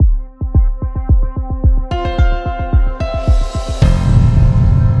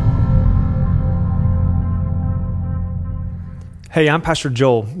Hey, I'm Pastor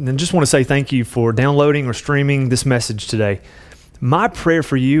Joel, and just want to say thank you for downloading or streaming this message today. My prayer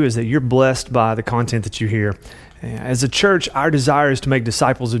for you is that you're blessed by the content that you hear. As a church, our desire is to make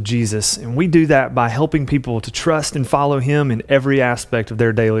disciples of Jesus, and we do that by helping people to trust and follow Him in every aspect of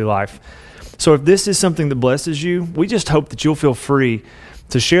their daily life. So if this is something that blesses you, we just hope that you'll feel free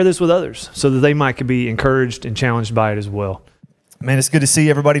to share this with others so that they might be encouraged and challenged by it as well. Man, it's good to see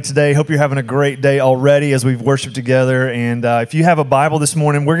everybody today. Hope you're having a great day already as we've worshiped together. And if you have a Bible this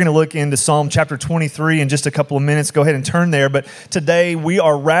morning, we're going to look into Psalm chapter 23 in just a couple of minutes. Go ahead and turn there. But today we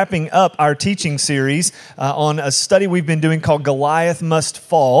are wrapping up our teaching series on a study we've been doing called Goliath Must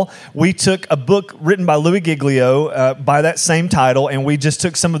Fall. We took a book written by Louis Giglio by that same title, and we just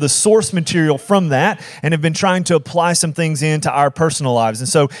took some of the source material from that and have been trying to apply some things into our personal lives. And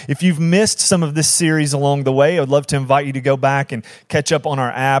so if you've missed some of this series along the way, I would love to invite you to go back and catch up on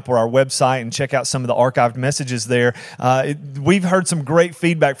our app or our website and check out some of the archived messages there. We've heard some great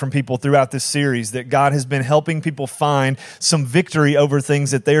feedback from people throughout this series that God has been helping people find some victory over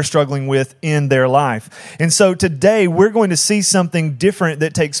things that they're struggling with in their life. And so today we're going to see something different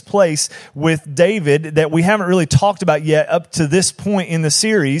that takes place with David that we haven't really talked about yet up to this point in the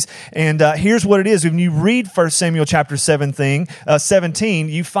series. And here's what it is. When you read 1 Samuel chapter 17,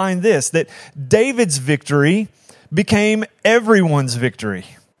 you find this, that David's victory became everyone's victory,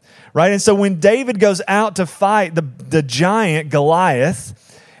 right? And so when David goes out to fight the giant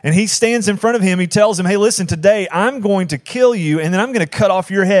Goliath, and he stands in front of him, he tells him, hey, listen, today I'm going to kill you, and then I'm going to cut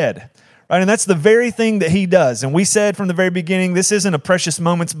off your head, right? And that's the very thing that he does. And we said from the very beginning, this isn't a Precious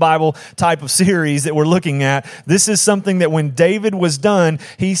Moments Bible type of series that we're looking at. This is something that when David was done,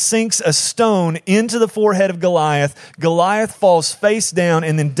 he sinks a stone into the forehead of Goliath. Goliath falls face down,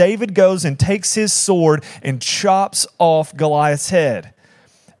 and then David goes and takes his sword and chops off Goliath's head.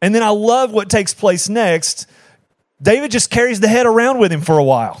 And then I love what takes place next. David just carries the head around with him for a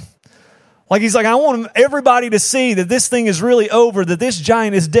while. Like he's like, I want everybody to see that this thing is really over, that this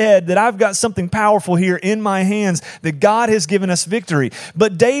giant is dead, that I've got something powerful here in my hands, that God has given us victory.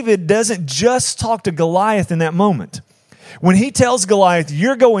 But David doesn't just talk to Goliath in that moment. When he tells Goliath,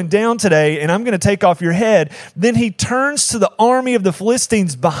 you're going down today and I'm going to take off your head, then he turns to the army of the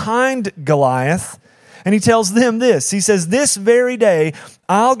Philistines behind Goliath and he tells them this. He says, this very day,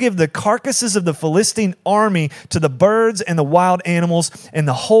 I'll give the carcasses of the Philistine army to the birds and the wild animals, and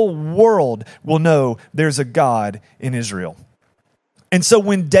the whole world will know there's a God in Israel. And so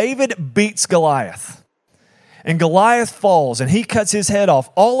when David beats Goliath, and Goliath falls, and he cuts his head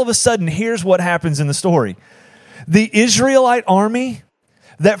off, all of a sudden, here's what happens in the story. The Israelite army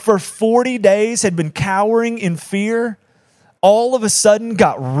that for 40 days had been cowering in fear, all of a sudden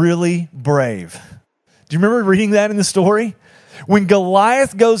got really brave. Do you remember reading that in the story? When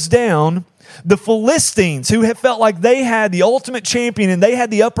Goliath goes down, the Philistines, who had felt like they had the ultimate champion and they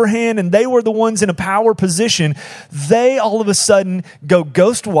had the upper hand and they were the ones in a power position, they all of a sudden go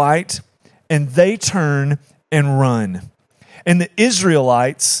ghost white and they turn and run. And the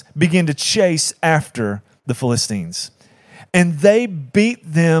Israelites begin to chase after the Philistines. And they beat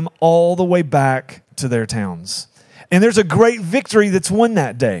them all the way back to their towns. And there's a great victory that's won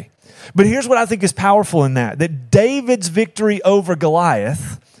that day. But here's what I think is powerful in that David's victory over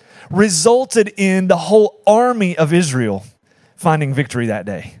Goliath resulted in the whole army of Israel finding victory that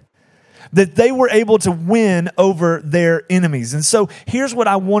day. That they were able to win over their enemies. And so here's what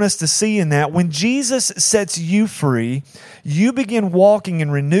I want us to see in that. When Jesus sets you free, you begin walking in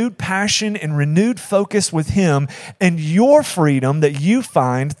renewed passion and renewed focus with Him, and your freedom that you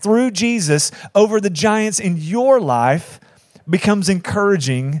find through Jesus over the giants in your life becomes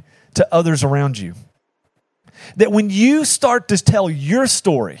encouraging to others around you. That when you start to tell your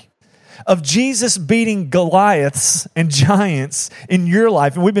story of Jesus beating Goliaths and giants in your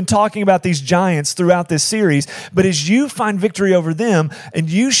life, and we've been talking about these giants throughout this series, but as you find victory over them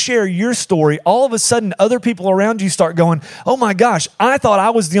and you share your story, all of a sudden other people around you start going, oh my gosh, I thought I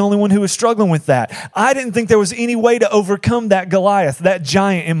was the only one who was struggling with that. I didn't think there was any way to overcome that Goliath, that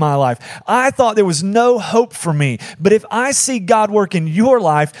giant in my life. I thought there was no hope for me. But if I see God work in your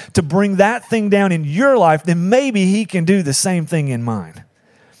life to bring that thing down in your life, then maybe He can do the same thing in mine.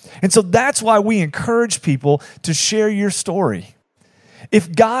 And so that's why we encourage people to share your story.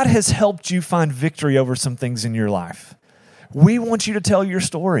 If God has helped you find victory over some things in your life, we want you to tell your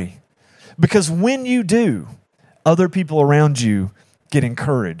story. Because when you do, other people around you get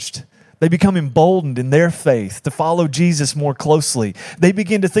encouraged. They become emboldened in their faith to follow Jesus more closely. They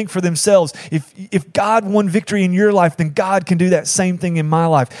begin to think for themselves, if God won victory in your life, then God can do that same thing in my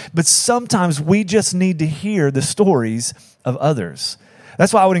life. But sometimes we just need to hear the stories of others.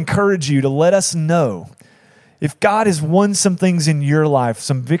 That's why I would encourage you to let us know If God has won some things in your life,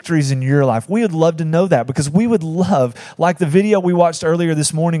 some victories in your life, we would love to know that, because we would love, like the video we watched earlier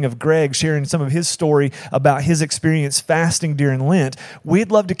this morning of Greg sharing some of his story about his experience fasting during Lent,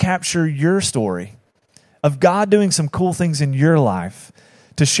 we'd love to capture your story of God doing some cool things in your life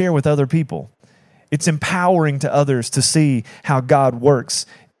to share with other people. It's empowering to others to see how God works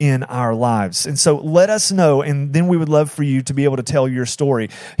in our lives. And so let us know, and then we would love for you to be able to tell your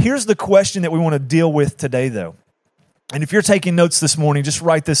story. Here's the question that we want to deal with today, though. And if you're taking notes this morning, just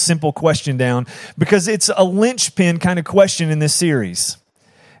write this simple question down, because it's a linchpin kind of question in this series.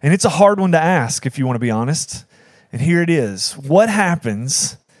 And it's a hard one to ask, if you want to be honest. And here it is. What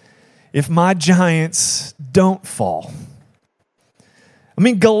happens if my giants don't fall? I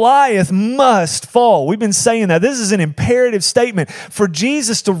mean, Goliath must fall. We've been saying that. This is an imperative statement for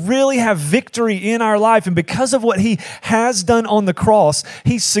Jesus to really have victory in our life. And because of what he has done on the cross,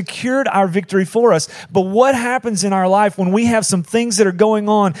 he secured our victory for us. But what happens in our life when we have some things that are going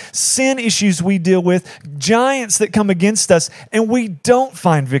on, sin issues we deal with, giants that come against us, and we don't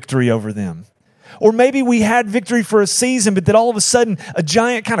find victory over them? Or maybe we had victory for a season, but then all of a sudden a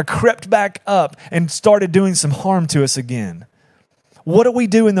giant kind of crept back up and started doing some harm to us again. What do we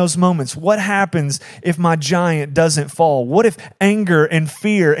do in those moments? What happens if my giant doesn't fall? What if anger and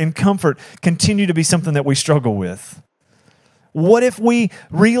fear and comfort continue to be something that we struggle with? What if we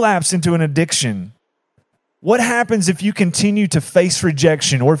relapse into an addiction? What happens if you continue to face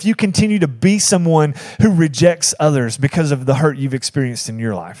rejection, or if you continue to be someone who rejects others because of the hurt you've experienced in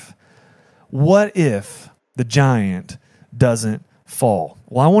your life? What if the giant doesn't fall?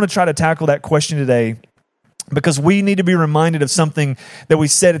 Well, I want to try to tackle that question today, because we need to be reminded of something that we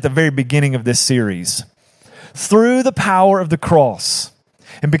said at the very beginning of this series. Through the power of the cross,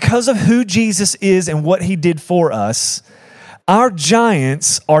 and because of who Jesus is and what he did for us, our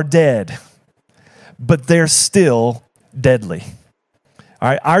giants are dead, but they're still deadly. All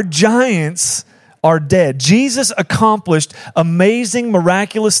right, our giants are dead. Jesus accomplished amazing,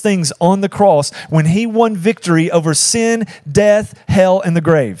 miraculous things on the cross when he won victory over sin, death, hell, and the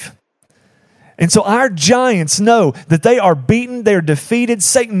grave. And so our giants know that they are beaten, they are defeated.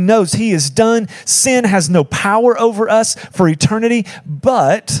 Satan knows he is done. Sin has no power over us for eternity,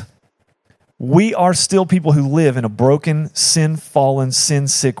 but we are still people who live in a broken, sin-fallen,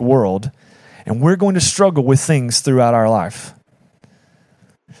 sin-sick world, and we're going to struggle with things throughout our life.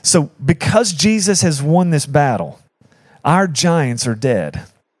 So because Jesus has won this battle, our giants are dead,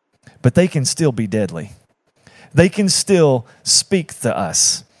 but they can still be deadly. They can still speak to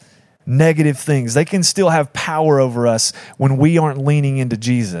us negative things. They can still have power over us when we aren't leaning into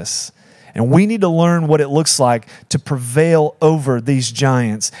Jesus. And we need to learn what it looks like to prevail over these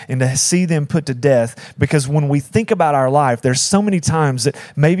giants and to see them put to death. Because when we think about our life, there's so many times that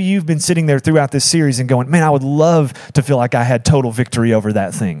maybe you've been sitting there throughout this series and going, man, I would love to feel like I had total victory over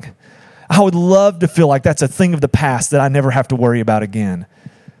that thing. I would love to feel like that's a thing of the past that I never have to worry about again.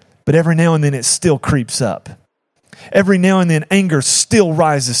 But every now and then it still creeps up. Every now and then, anger still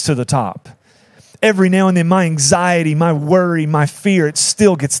rises to the top. Every now and then, my anxiety, my worry, my fear, it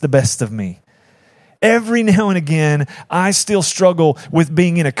still gets the best of me. Every now and again, I still struggle with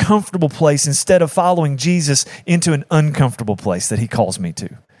being in a comfortable place instead of following Jesus into an uncomfortable place that he calls me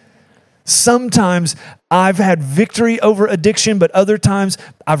to. Sometimes I've had victory over addiction, but other times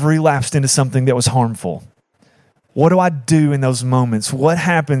I've relapsed into something that was harmful. What do I do in those moments? What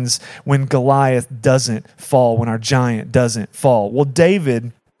happens when Goliath doesn't fall, when our giant doesn't fall? Well,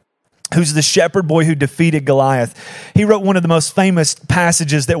 David, who's the shepherd boy who defeated Goliath, he wrote one of the most famous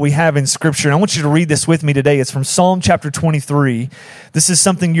passages that we have in Scripture. And I want you to read this with me today. It's from Psalm chapter 23. This is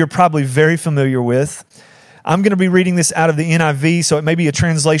something you're probably very familiar with. I'm going to be reading this out of the NIV, so it may be a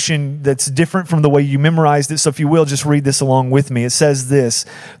translation that's different from the way you memorized it. So if you will, just read this along with me. It says this: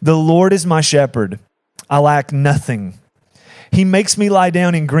 "The Lord is my shepherd. I lack nothing. He makes me lie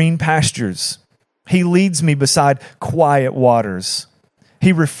down in green pastures. He leads me beside quiet waters.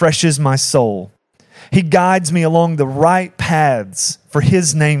 He refreshes my soul. He guides me along the right paths for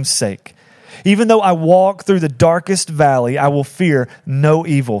his name's sake. Even though I walk through the darkest valley, I will fear no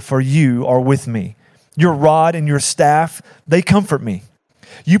evil, for you are with me. Your rod and your staff, they comfort me.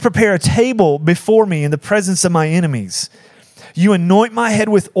 You prepare a table before me in the presence of my enemies. You anoint my head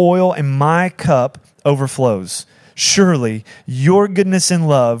with oil, and my cup overflows. Surely your goodness and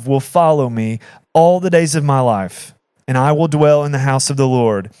love will follow me all the days of my life, and I will dwell in the house of the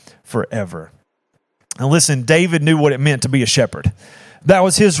Lord forever." Now listen, David knew what it meant to be a shepherd. That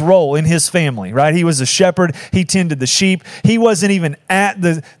was his role in his family, right? He was a shepherd. He tended the sheep. He wasn't even at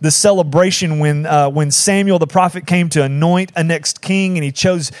the celebration when Samuel the prophet came to anoint a next king, and he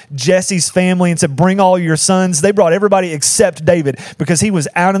chose Jesse's family and said, bring all your sons. They brought everybody except David because he was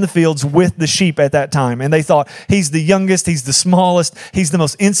out in the fields with the sheep at that time. And they thought, he's the youngest, he's the smallest, he's the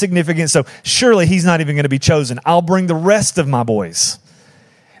most insignificant, so surely he's not even going to be chosen. I'll bring the rest of my boys.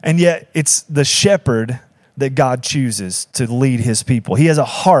 And yet it's the shepherd that God chooses to lead his people. He has a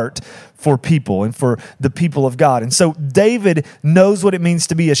heart for people and for the people of God. And so David knows what it means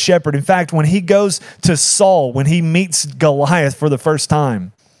to be a shepherd. In fact, when he goes to Saul, when he meets Goliath for the first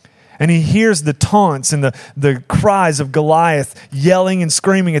time, and he hears the taunts and the cries of Goliath yelling and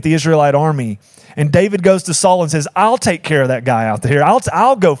screaming at the Israelite army, and David goes to Saul and says, I'll take care of that guy out there.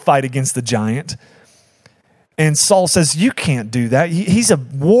 I'll go fight against the giant. And Saul says, you can't do that. He's a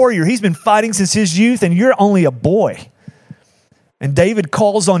warrior. He's been fighting since his youth, and you're only a boy. And David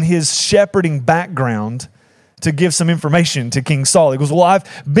calls on his shepherding background to give some information to King Saul. He goes, well, I've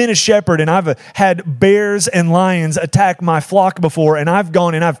been a shepherd, and I've had bears and lions attack my flock before, and I've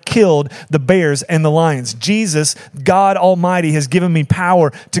gone and I've killed the bears and the lions. Jesus, God Almighty, has given me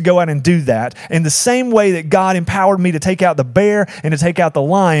power to go out and do that. In the same way that God empowered me to take out the bear and to take out the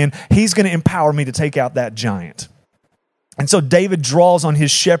lion, he's going to empower me to take out that giant. And so David draws on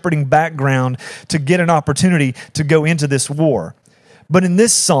his shepherding background to get an opportunity to go into this war. But in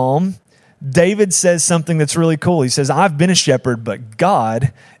this psalm, David says something that's really cool. He says, I've been a shepherd, but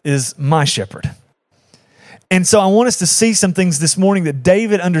God is my shepherd. And so I want us to see some things this morning that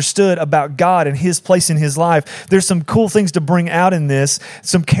David understood about God and his place in his life. There's some cool things to bring out in this,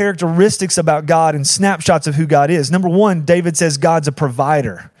 some characteristics about God and snapshots of who God is. Number one, David says God's a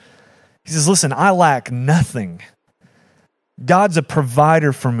provider. He says, listen, I lack nothing. God's a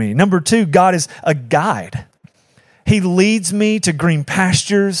provider for me. Number two, God is a guide. He leads me to green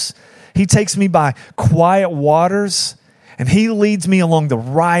pastures. He takes me by quiet waters, and he leads me along the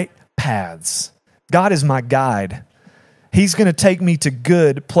right paths. God is my guide. He's going to take me to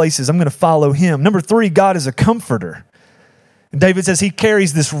good places. I'm going to follow him. Number three, God is a comforter. And David says he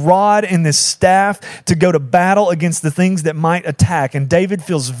carries this rod and this staff to go to battle against the things that might attack. And David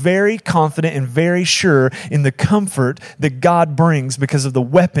feels very confident and very sure in the comfort that God brings because of the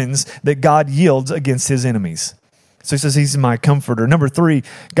weapons that God yields against his enemies. So he says he's my comforter. Number three,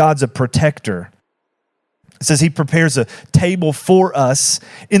 God's a protector. It says he prepares a table for us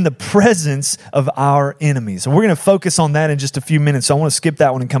in the presence of our enemies. And we're going to focus on that in just a few minutes. So I want to skip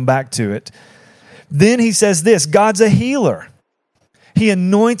that one and come back to it. Then he says this, God's a healer. He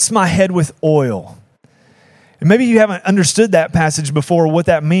anoints my head with oil. And maybe you haven't understood that passage before, what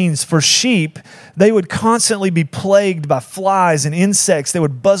that means. For sheep, they would constantly be plagued by flies and insects. They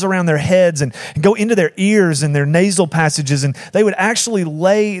would buzz around their heads and go into their ears and their nasal passages. And they would actually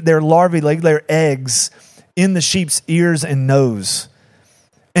lay their larvae, lay their eggs in the sheep's ears and nose.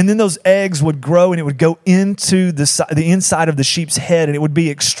 And then those eggs would grow and it would go into the inside of the sheep's head, and it would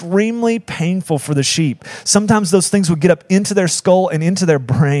be extremely painful for the sheep. Sometimes those things would get up into their skull and into their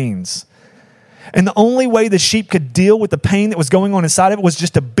brains. And the only way the sheep could deal with the pain that was going on inside of it was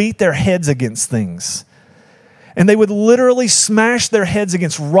just to beat their heads against things. And they would literally smash their heads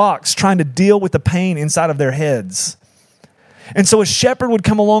against rocks trying to deal with the pain inside of their heads. And so a shepherd would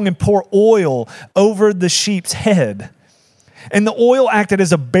come along and pour oil over the sheep's head. And the oil acted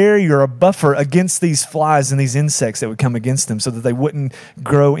as a barrier, a buffer against these flies and these insects that would come against them so that they wouldn't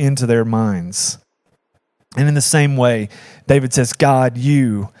grow into their minds. And in the same way, David says, God,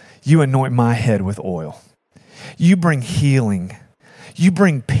 you anoint my head with oil. You bring healing. You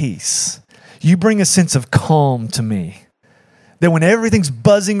bring peace. You bring a sense of calm to me. That when everything's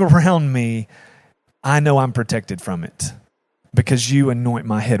buzzing around me, I know I'm protected from it because you anoint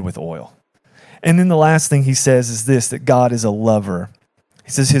my head with oil. And then the last thing he says is this, that God is a lover.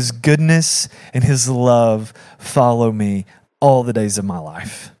 He says his goodness and his love follow me all the days of my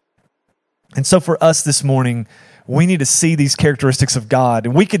life. And so for us this morning, we need to see these characteristics of God.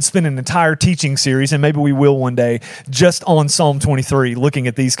 And we could spend an entire teaching series, and maybe we will one day, just on Psalm 23, looking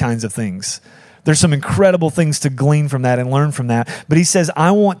at these kinds of things. There's some incredible things to glean from that and learn from that. But he says,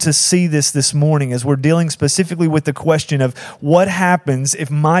 I want to see this morning as we're dealing specifically with the question of what happens if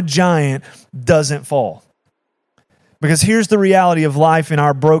my giant doesn't fall. Because here's the reality of life in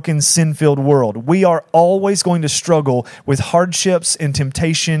our broken, sin-filled world. We are always going to struggle with hardships and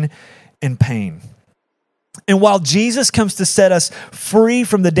temptation and pain. And while Jesus comes to set us free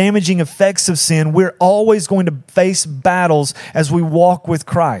from the damaging effects of sin, we're always going to face battles as we walk with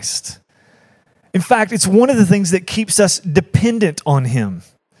Christ. In fact, it's one of the things that keeps us dependent on him.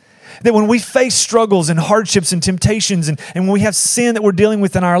 That when we face struggles and hardships and temptations and when we have sin that we're dealing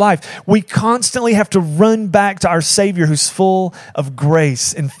with in our life, we constantly have to run back to our Savior who's full of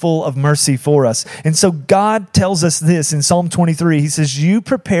grace and full of mercy for us. And so God tells us this in Psalm 23. He says,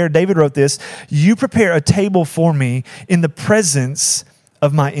 David wrote this, you prepare a table for me in the presence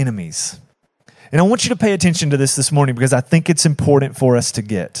of my enemies. And I want you to pay attention to this morning because I think it's important for us to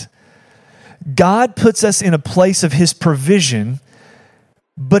get. God puts us in a place of His provision,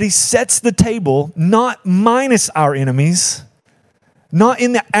 but He sets the table not minus our enemies, not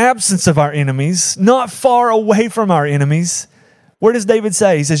in the absence of our enemies, not far away from our enemies. Where does David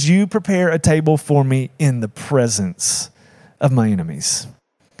say? He says, you prepare a table for me in the presence of my enemies.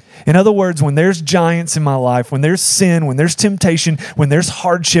 In other words, when there's giants in my life, when there's sin, when there's temptation, when there's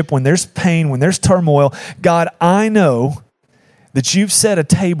hardship, when there's pain, when there's turmoil, God, I know that you've set a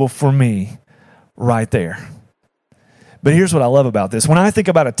table for me right there. But here's what I love about this. When I think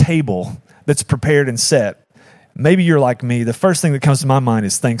about a table that's prepared and set, maybe you're like me, the first thing that comes to my mind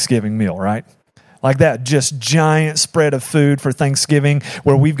is Thanksgiving meal, right? Like that just giant spread of food for Thanksgiving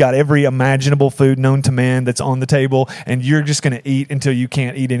where we've got every imaginable food known to man that's on the table and you're just going to eat until you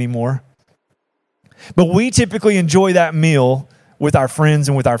can't eat anymore. But we typically enjoy that meal with our friends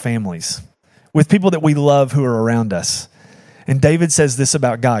and with our families, with people that we love who are around us. And David says this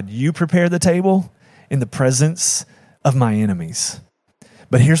about God, you prepare the table in the presence of my enemies.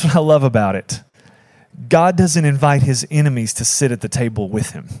 But here's what I love about it. God doesn't invite his enemies to sit at the table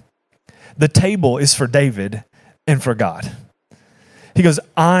with him. The table is for David and for God. He goes,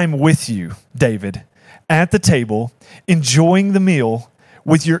 I'm with you, David, at the table, enjoying the meal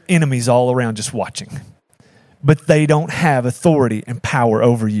with your enemies all around just watching. But they don't have authority and power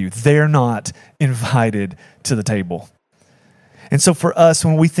over you. They're not invited to the table. And so for us,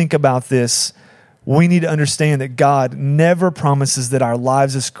 when we think about this, we need to understand that God never promises that our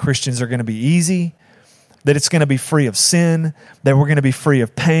lives as Christians are going to be easy, that it's going to be free of sin, that we're going to be free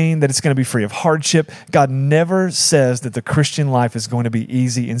of pain, that it's going to be free of hardship. God never says that the Christian life is going to be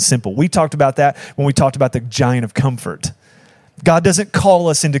easy and simple. We talked about that when we talked about the giant of comfort. God doesn't call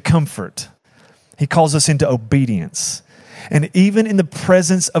us into comfort. He calls us into obedience. And even in the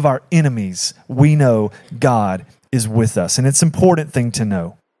presence of our enemies, we know God is with us. And it's an important thing to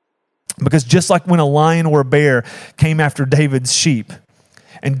know. Because just like when a lion or a bear came after David's sheep,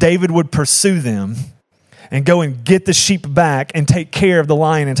 and David would pursue them and go and get the sheep back and take care of the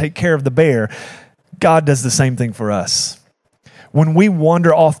lion and take care of the bear, God does the same thing for us. When we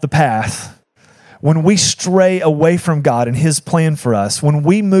wander off the path, when we stray away from God and his plan for us, when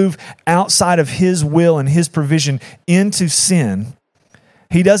we move outside of his will and his provision into sin,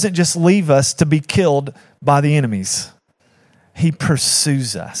 he doesn't just leave us to be killed by the enemies. He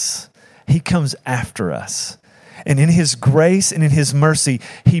pursues us. He comes after us. And in his grace and in his mercy,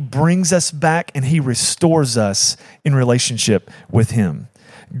 he brings us back and he restores us in relationship with him.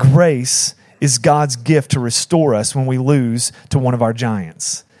 Grace is God's gift to restore us when we lose to one of our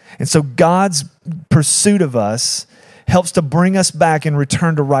giants. And so God's pursuit of us helps to bring us back and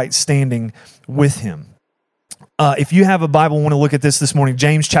return to right standing with him. If you have a Bible and want to look at this morning,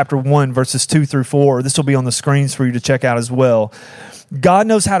 James chapter 1, verses 2 through 4, this will be on the screens for you to check out as well. God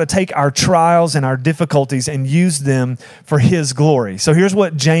knows how to take our trials and our difficulties and use them for his glory. So here's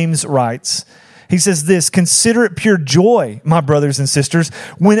what James writes. He says this, consider it pure joy, my brothers and sisters,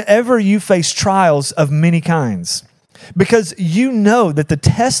 whenever you face trials of many kinds, because you know that the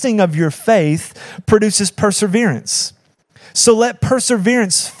testing of your faith produces perseverance. So let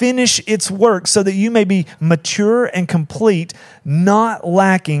perseverance finish its work so that you may be mature and complete, not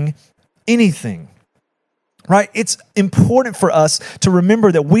lacking anything. Right? It's important for us to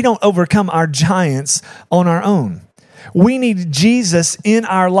remember that we don't overcome our giants on our own. We need Jesus in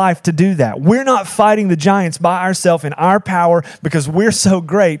our life to do that. We're not fighting the giants by ourselves in our power because we're so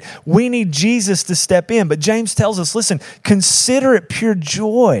great. We need Jesus to step in. But James tells us, listen, consider it pure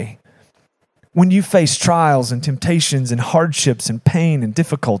joy when you face trials and temptations and hardships and pain and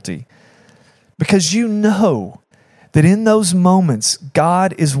difficulty, because you know that in those moments,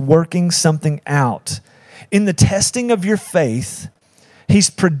 God is working something out. In the testing of your faith, he's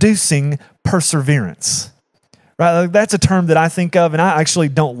producing perseverance. Right? That's a term that I think of, and I actually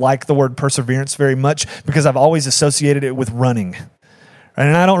don't like the word perseverance very much because I've always associated it with running.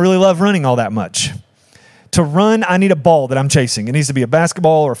 And I don't really love running all that much. To run, I need a ball that I'm chasing. It needs to be a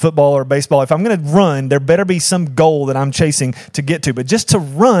basketball or a football or a baseball. If I'm going to run, there better be some goal that I'm chasing to get to. But just to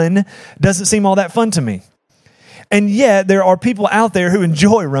run doesn't seem all that fun to me. And yet there are people out there who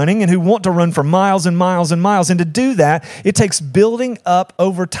enjoy running and who want to run for miles and miles and miles. And to do that, it takes building up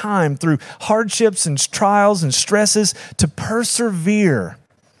over time through hardships and trials and stresses to persevere.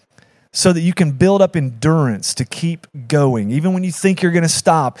 so that you can build up endurance to keep going. Even when you think you're going to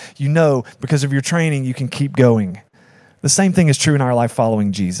stop, you know because of your training you can keep going. The same thing is true in our life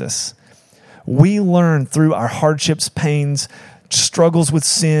following Jesus. We learn through our hardships, pains, struggles with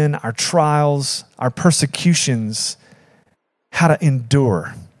sin, our trials, our persecutions, how to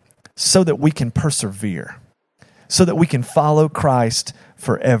endure so that we can persevere, so that we can follow Christ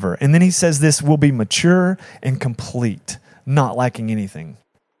forever. And then he says this, will be mature and complete, not lacking anything.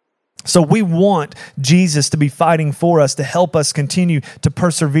 So we want Jesus to be fighting for us to help us continue to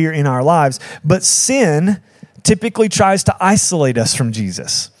persevere in our lives. But sin typically tries to isolate us from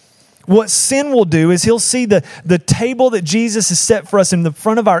Jesus. What sin will do is he'll see the table that Jesus has set for us in the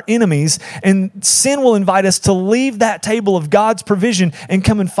front of our enemies, and sin will invite us to leave that table of God's provision and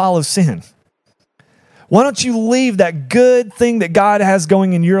come and follow sin. Why don't you leave that good thing that God has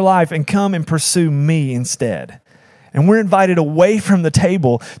going in your life and come and pursue me instead? And we're invited away from the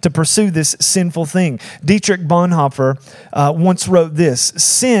table to pursue this sinful thing. Dietrich Bonhoeffer once wrote this,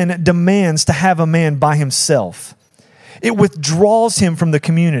 sin demands to have a man by himself. It withdraws him from the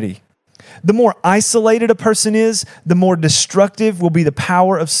community. The more isolated a person is, the more destructive will be the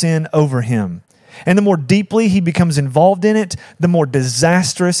power of sin over him. And the more deeply he becomes involved in it, the more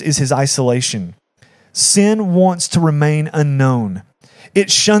disastrous is his isolation. Sin wants to remain unknown.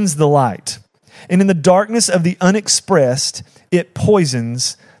 It shuns the light. And in the darkness of the unexpressed, it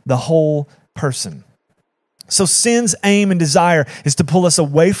poisons the whole person. So sin's aim and desire is to pull us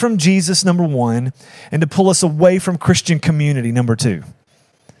away from Jesus, number one, and to pull us away from Christian community, number two.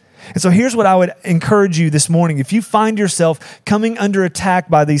 And so here's what I would encourage you this morning. If you find yourself coming under attack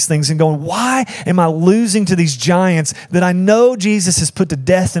by these things and going, why am I losing to these giants that I know Jesus has put to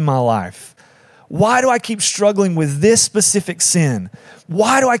death in my life? Why do I keep struggling with this specific sin?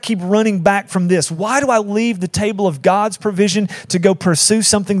 Why do I keep running back from this? Why do I leave the table of God's provision to go pursue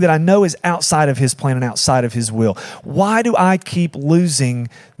something that I know is outside of His plan and outside of His will? Why do I keep losing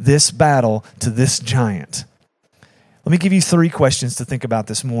this battle to this giant? Let me give you 3 questions to think about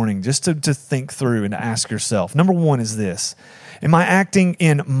this morning, just to think through and to ask yourself. Number 1 is this: am I acting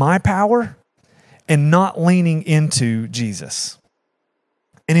in my power and not leaning into Jesus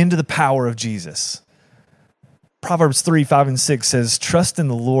and into the power of Jesus? Proverbs 3, 5, and 6 says, trust in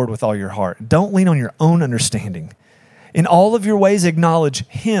the Lord with all your heart. Don't lean on your own understanding. In all of your ways, acknowledge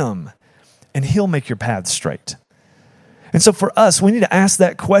Him, and He'll make your paths straight. And so for us, we need to ask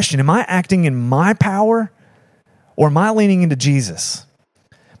that question: am I acting in my power, or am I leaning into Jesus?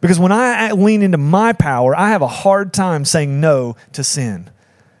 Because when I lean into my power, I have a hard time saying no to sin.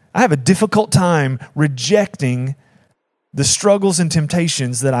 I have a difficult time rejecting the struggles and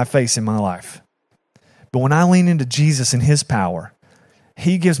temptations that I face in my life. But when I lean into Jesus and His power,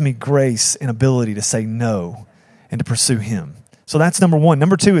 He gives me grace and ability to say no and to pursue Him. So that's number 1.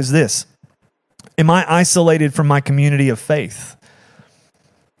 Number 2 is this: am I isolated from my community of faith?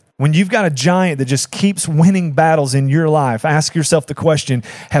 When you've got a giant that just keeps winning battles in your life, ask yourself the question,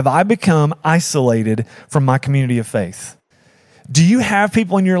 have I become isolated from my community of faith? Do you have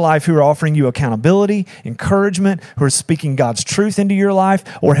people in your life who are offering you accountability, encouragement, who are speaking God's truth into your life?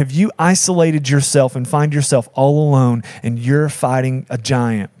 Or have you isolated yourself and find yourself all alone and you're fighting a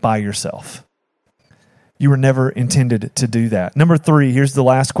giant by yourself? You were never intended to do that. Number 3, here's the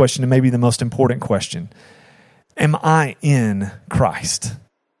last question and maybe the most important question. Am I in Christ?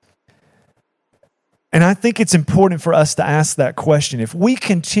 And I think it's important for us to ask that question. If we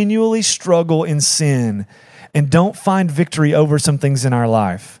continually struggle in sin and don't find victory over some things in our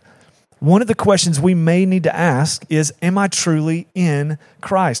life, one of the questions we may need to ask is, am I truly in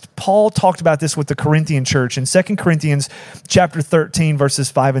Christ? Paul talked about this with the Corinthian church in 2 Corinthians chapter 13,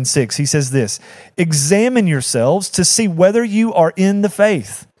 verses 5 and 6. He says this: examine yourselves to see whether you are in the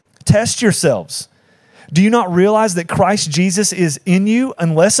faith. Test yourselves. Do you not realize that Christ Jesus is in you,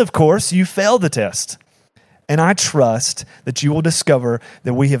 unless, of course, you fail the test? And I trust that you will discover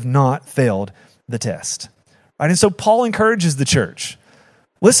that we have not failed the test. Right? And so Paul encourages the church.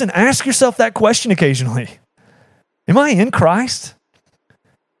 Listen, ask yourself that question occasionally. Am I in Christ?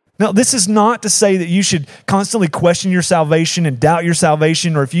 Now, this is not to say that you should constantly question your salvation and doubt your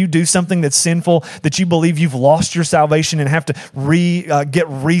salvation, or if you do something that's sinful, that you believe you've lost your salvation and have to get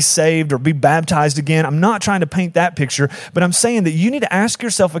re-saved or be baptized again. I'm not trying to paint that picture, but I'm saying that you need to ask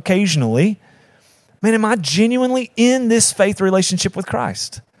yourself occasionally, man, am I genuinely in this faith relationship with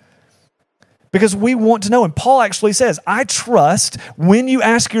Christ? Because we want to know. And Paul actually says, I trust when you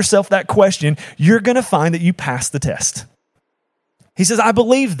ask yourself that question, you're going to find that you passed the test. He says, I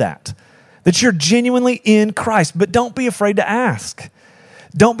believe that you're genuinely in Christ, but don't be afraid to ask.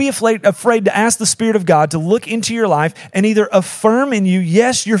 Don't be afraid to ask the Spirit of God to look into your life and either affirm in you,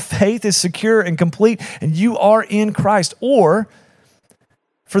 yes, your faith is secure and complete and you are in Christ, or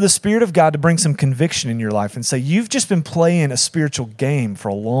for the Spirit of God to bring some conviction in your life and say, you've just been playing a spiritual game for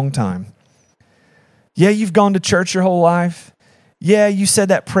a long time. Yeah, you've gone to church your whole life. Yeah, you said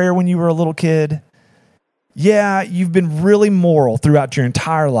that prayer when you were a little kid. Yeah, you've been really moral throughout your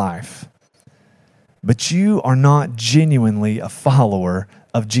entire life. But you are not genuinely a follower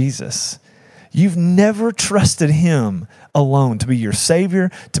of Jesus. You've never trusted Him alone to be your Savior,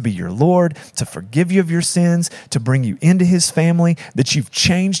 to be your Lord, to forgive you of your sins, to bring you into His family, that you've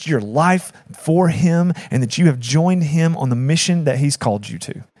changed your life for Him, and that you have joined Him on the mission that He's called you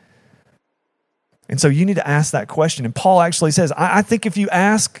to. And so you need to ask that question. And Paul actually says, I think if you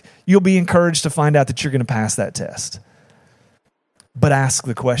ask, you'll be encouraged to find out that you're going to pass that test. But ask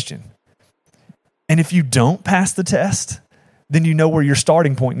the question. And if you don't pass the test, then you know where your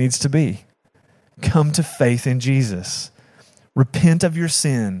starting point needs to be. Come to faith in Jesus. Repent of your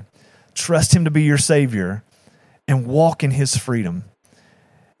sin. Trust Him to be your Savior and walk in His freedom.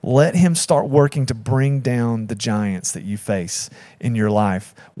 Let Him start working to bring down the giants that you face in your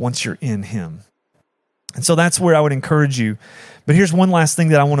life once you're in Him. And so that's where I would encourage you. But here's one last thing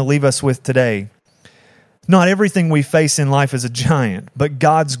that I want to leave us with today. Not everything we face in life is a giant, but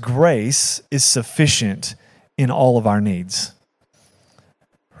God's grace is sufficient in all of our needs.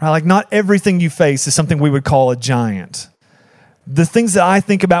 Right? Like not everything you face is something we would call a giant. The things that I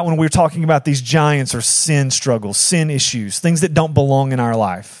think about when we're talking about these giants are sin struggles, sin issues, things that don't belong in our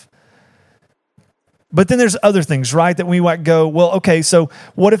life. But then there's other things, right, that we might go, well, okay, so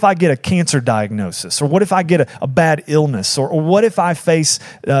what if I get a cancer diagnosis? Or what if I get a bad illness? Or what if I face,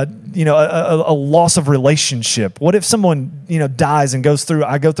 a loss of relationship? What if someone, dies and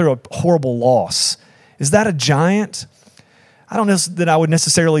I go through a horrible loss? Is that a giant? I don't know that I would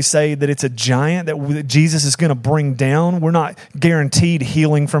necessarily say that it's a giant that Jesus is going to bring down. We're not guaranteed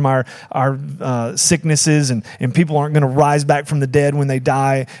healing from our sicknesses, and people aren't going to rise back from the dead when they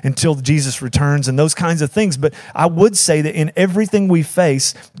die until Jesus returns and those kinds of things. But I would say that in everything we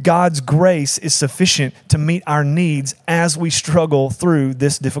face, God's grace is sufficient to meet our needs as we struggle through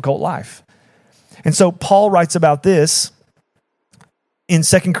this difficult life. And so Paul writes about this. In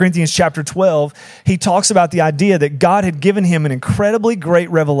 2 Corinthians chapter 12, he talks about the idea that God had given him an incredibly great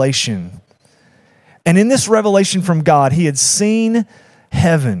revelation. And in this revelation from God, he had seen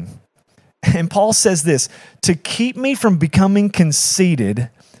heaven. And Paul says this, to keep me from becoming conceited,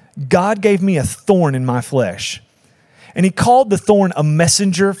 God gave me a thorn in my flesh. And he called the thorn a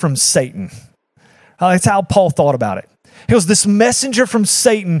messenger from Satan. That's how Paul thought about it. He goes, this messenger from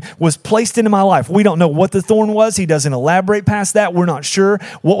Satan was placed into my life. We don't know what the thorn was. He doesn't elaborate past that. We're not sure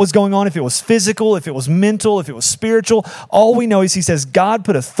what was going on, if it was physical, if it was mental, if it was spiritual. All we know is he says, God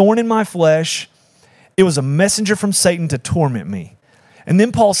put a thorn in my flesh. It was a messenger from Satan to torment me. And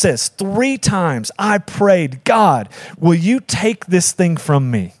then Paul says, 3 times I prayed, God, will you take this thing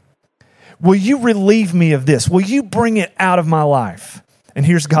from me? Will you relieve me of this? Will you bring it out of my life? And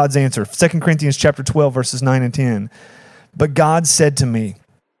here's God's answer. 2 Corinthians chapter 12, verses 9 and 10. But God said to me,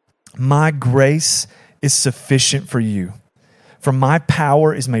 my grace is sufficient for you, for my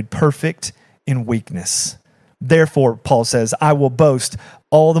power is made perfect in weakness. Therefore, Paul says, I will boast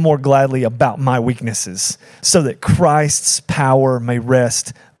all the more gladly about my weaknesses, so that Christ's power may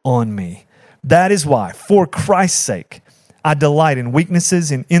rest on me. That is why, for Christ's sake, I delight in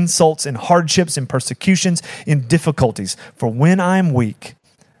weaknesses, in insults, in hardships, in persecutions, in difficulties. For when I am weak,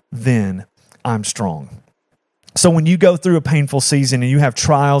 then I'm strong. So when you go through a painful season and you have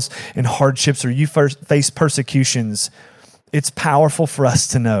trials and hardships, or you face persecutions, it's powerful for us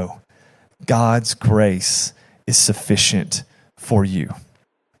to know God's grace is sufficient for you.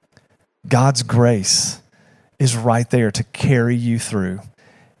 God's grace is right there to carry you through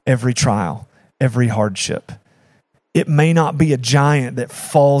every trial, every hardship. It may not be a giant that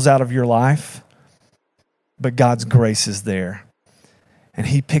falls out of your life, but God's grace is there. And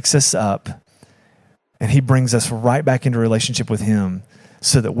He picks us up and He brings us right back into relationship with Him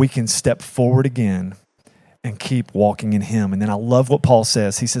so that we can step forward again and keep walking in Him. And then I love what Paul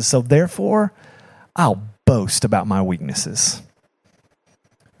says. He says, so therefore, I'll boast about my weaknesses.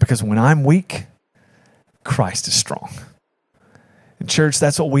 Because when I'm weak, Christ is strong. In church,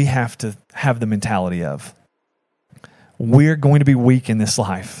 that's what we have to have the mentality of. We're going to be weak in this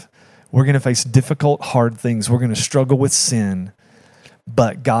life. We're going to face difficult, hard things. We're going to struggle with sin.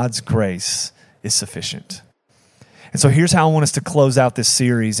 But God's grace is sufficient. And so here's how I want us to close out this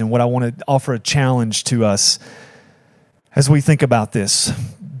series, and what I want to offer a challenge to us as we think about this.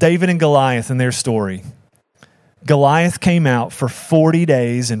 David and Goliath and their story. Goliath came out for 40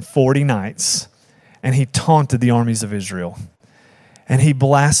 days and 40 nights, and he taunted the armies of Israel. And he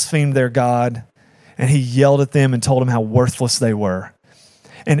blasphemed their God, and he yelled at them and told them how worthless they were.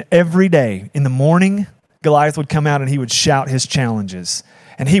 And every day in the morning, Goliath would come out and he would shout his challenges.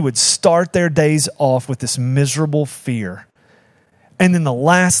 And he would start their days off with this miserable fear. And then the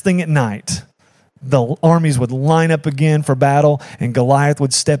last thing at night, the armies would line up again for battle, and Goliath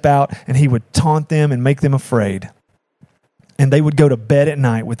would step out and he would taunt them and make them afraid. And they would go to bed at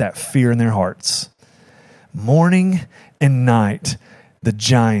night with that fear in their hearts. Morning and night, the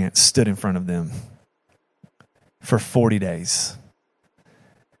giant stood in front of them for 40 days.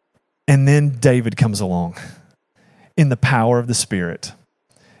 And then David comes along. In the power of the Spirit,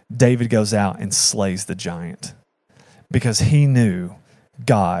 David goes out and slays the giant because he knew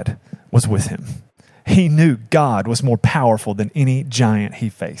God was with him. He knew God was more powerful than any giant he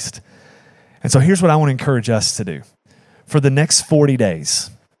faced. And so here's what I want to encourage us to do. For the next 40 days,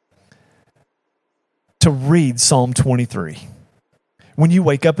 to read Psalm 23. When you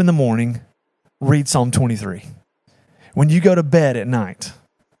wake up in the morning, read Psalm 23. When you go to bed at night,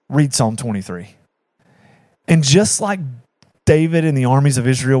 read Psalm 23. And just like David and the armies of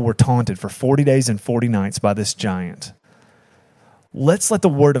Israel were taunted for 40 days and 40 nights by this giant, let's let the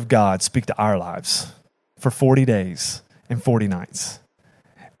word of God speak to our lives for 40 days and 40 nights.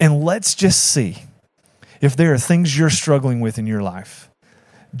 And let's just see if there are things you're struggling with in your life,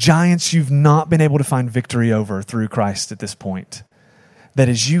 giants you've not been able to find victory over through Christ at this point, that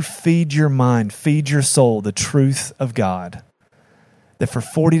as you feed your mind, feed your soul the truth of God, that for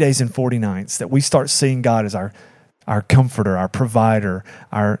 40 days and 40 nights, that we start seeing God as our comforter, our provider,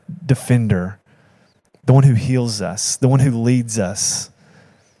 our defender, the one who heals us, the one who leads us.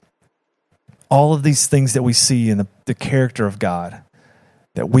 All of these things that we see in the character of God,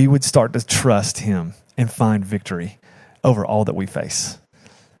 that we would start to trust him and find victory over all that we face.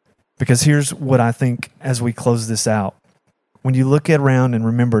 Because here's what I think as we close this out. When you look around and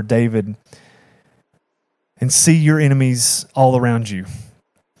remember David and see your enemies all around you,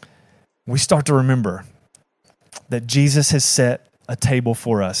 we start to remember that Jesus has set a table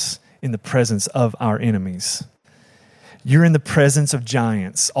for us in the presence of our enemies. You're in the presence of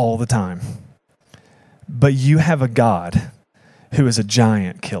giants all the time, but you have a God who is a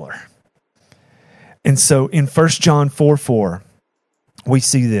giant killer. And so in 1 John 4:4, we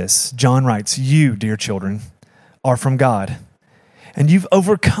see this. John writes, "You, dear children, are from God, and you've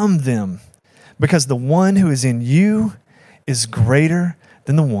overcome them, because the one who is in you is greater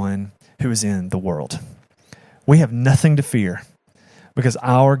than the one who is in the world." We have nothing to fear because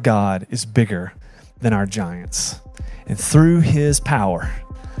our God is bigger than our giants. And through his power,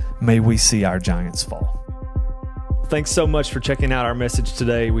 may we see our giants fall. Thanks so much for checking out our message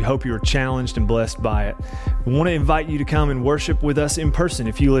today. We hope you were challenged and blessed by it. We want to invite you to come and worship with us in person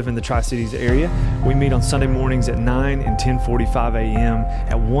if you live in the Tri-Cities area. We meet on Sunday mornings at 9 and 10:45 a.m.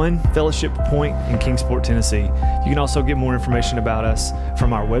 at One Fellowship Point in Kingsport, Tennessee. You can also get more information about us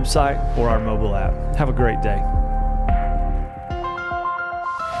from our website or our mobile app. Have a great day.